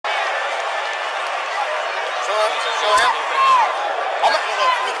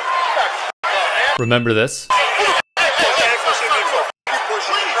Remember this?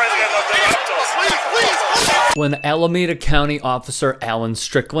 When Alameda County Officer Alan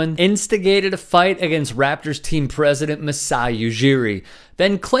Strickland instigated a fight against Raptors team president Masai Ujiri,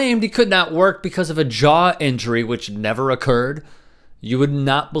 then claimed he could not work because of a jaw injury which never occurred. You would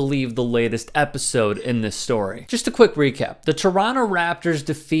not believe the latest episode in this story. Just a quick recap. The Toronto Raptors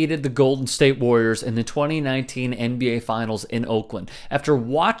defeated the Golden State Warriors in the 2019 NBA Finals in Oakland. After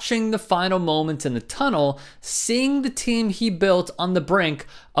watching the final moments in the tunnel, seeing the team he built on the brink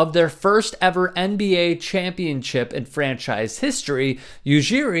of their first ever NBA championship in franchise history,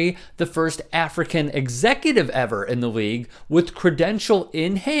 Ujiri, the first African executive ever in the league, with credential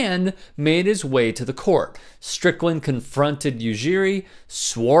in hand, made his way to the court. Strickland confronted Ujiri,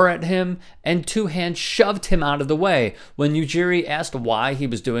 swore at him, and two-hand shoved him out of the way. When Ujiri asked why he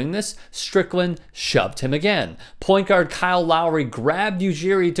was doing this, Strickland shoved him again. Point guard Kyle Lowry grabbed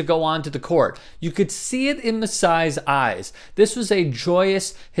Ujiri to go onto the court. You could see it in Masai's eyes. This was a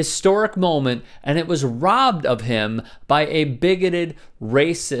joyous, historic moment, and it was robbed of him by a bigoted,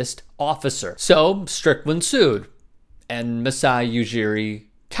 racist officer. So Strickland sued, and Masai Ujiri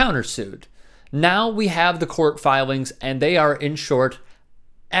countersued. Now we have the court filings, and they are, in short,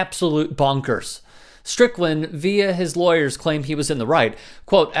 absolute bonkers. Strickland, via his lawyers, claimed he was in the right.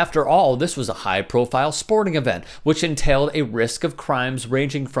 Quote, "After all, this was a high-profile sporting event, which entailed a risk of crimes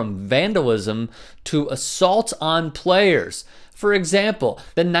ranging from vandalism to assault on players. For example,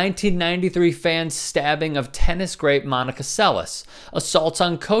 the 1993 fan stabbing of tennis great Monica Seles, assaults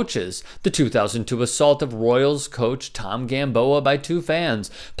on coaches, the 2002 assault of Royals coach Tom Gamboa by two fans,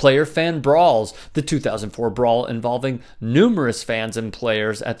 player-fan brawls, the 2004 brawl involving numerous fans and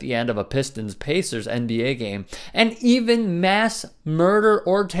players at the end of a Pistons-Pacers NBA game, and even mass murder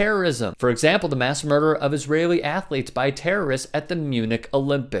or terrorism. For example, the mass murder of Israeli athletes by terrorists at the Munich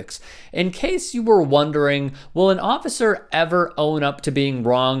Olympics. In case you were wondering, will an officer ever own up to being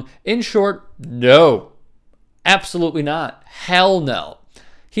wrong? In short, no. Absolutely not. Hell no.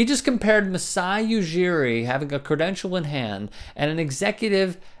 He just compared Masai Ujiri having a credential in hand and an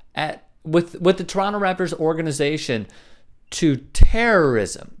executive with the Toronto Raptors organization to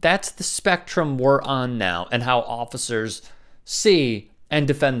terrorism. That's the spectrum we're on now, and how officers see and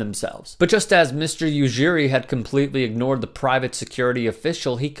defend themselves. But just as Mr. Ujiri had completely ignored the private security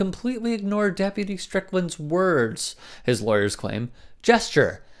official, he completely ignored Deputy Strickland's words, his lawyers claim.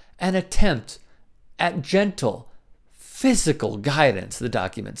 Gesture, an attempt at gentle physical guidance, the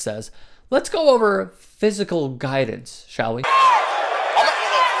document says. Let's go over physical guidance, shall we?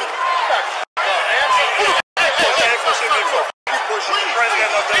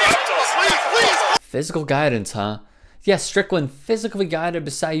 Physical guidance, huh? Yes, Strickland physically guided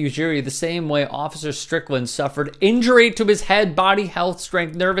Masai Ujiri the same way Officer Strickland suffered injury to his head, body, health,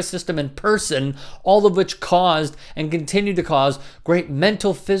 strength, nervous system, and person, all of which caused and continue to cause great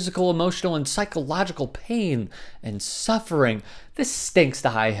mental, physical, emotional, and psychological pain and suffering. This stinks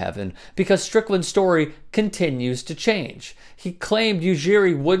to high heaven because Strickland's story continues to change. He claimed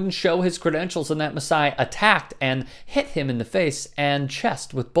Ujiri wouldn't show his credentials and that Masai attacked and hit him in the face and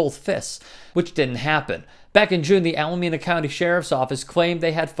chest with both fists, which didn't happen. Back in June, the Alameda County Sheriff's Office claimed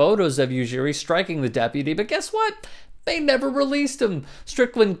they had photos of Ujiri striking the deputy, but guess what? They never released him.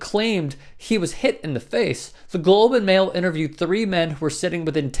 Strickland claimed he was hit in the face. The Globe and Mail interviewed 3 men who were sitting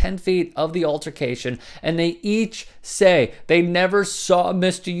within 10 feet of the altercation, and they each say they never saw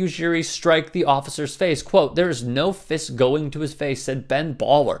Mr. Ujiri strike the officer's face. Quote, "There is no fist going to his face," said Ben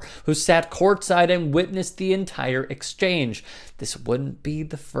Baller, who sat courtside and witnessed the entire exchange. This wouldn't be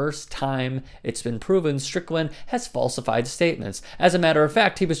the first time it's been proven Strickland has falsified statements. As a matter of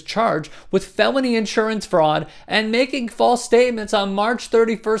fact, he was charged with felony insurance fraud and making false statements on March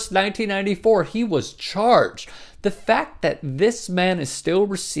 31st, 1994. He was charged. The fact that this man is still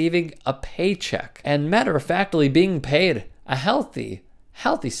receiving a paycheck and matter-of-factly being paid a healthy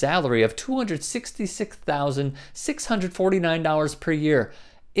salary of $266,649 per year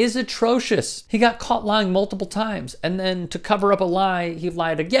is atrocious. He got caught lying multiple times, and then to cover up a lie, he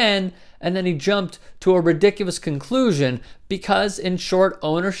lied again, and then he jumped to a ridiculous conclusion because, in short,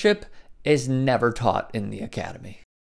 ownership is never taught in the academy.